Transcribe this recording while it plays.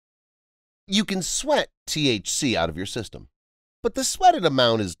You can sweat THC out of your system, but the sweated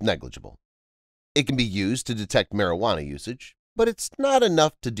amount is negligible. It can be used to detect marijuana usage, but it's not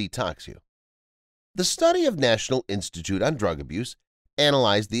enough to detox you. The study of National Institute on Drug Abuse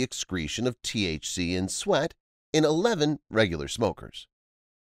analyzed the excretion of THC in sweat in 11 regular smokers.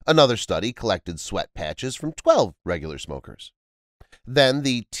 Another study collected sweat patches from 12 regular smokers. Then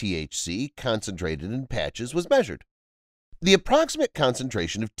the THC concentrated in patches was measured. The approximate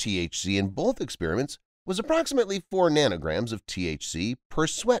concentration of THC in both experiments was approximately 4 nanograms of THC per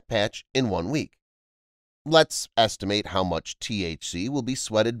sweat patch in 1 week. Let's estimate how much THC will be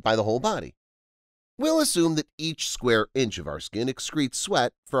sweated by the whole body. We'll assume that each square inch of our skin excretes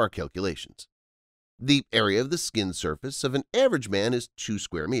sweat for our calculations. The area of the skin surface of an average man is 2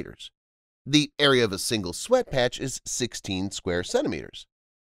 square meters. The area of a single sweat patch is 16 square centimeters.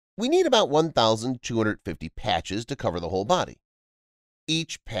 We need about 1,250 patches to cover the whole body.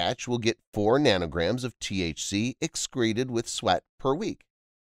 Each patch will get 4 nanograms of THC excreted with sweat per week.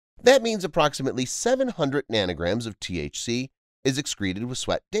 That means approximately 700 nanograms of THC is excreted with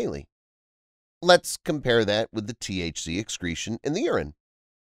sweat daily. Let's compare that with the THC excretion in the urine.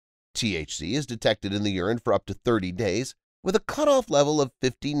 THC is detected in the urine for up to 30 days with a cutoff level of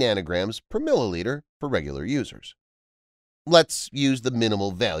 50 nanograms per milliliter for regular users. Let's use the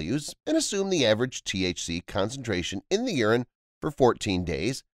minimal values and assume the average THC concentration in the urine for 14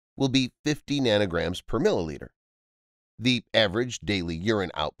 days will be 50 nanograms per milliliter. The average daily urine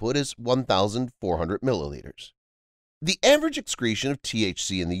output is 1,400 milliliters. The average excretion of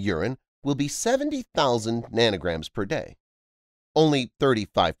THC in the urine will be 70,000 nanograms per day. Only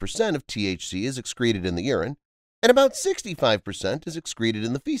 35% of THC is excreted in the urine, and about 65% is excreted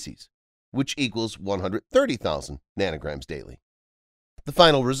in the feces, which equals 130,000 nanograms daily. The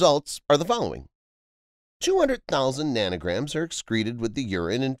final results are the following. 200,000 nanograms are excreted with the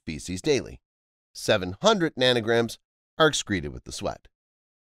urine and feces daily. 700 nanograms are excreted with the sweat.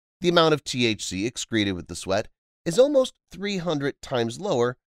 The amount of THC excreted with the sweat is almost 300 times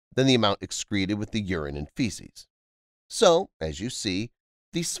lower than the amount excreted with the urine and feces. So, as you see,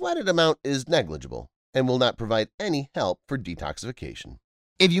 the sweated amount is negligible and will not provide any help for detoxification.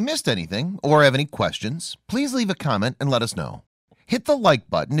 If you missed anything or have any questions, please leave a comment and let us know. Hit the like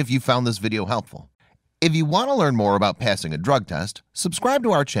button if you found this video helpful. If you want to learn more about passing a drug test, subscribe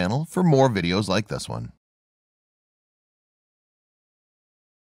to our channel for more videos like this one.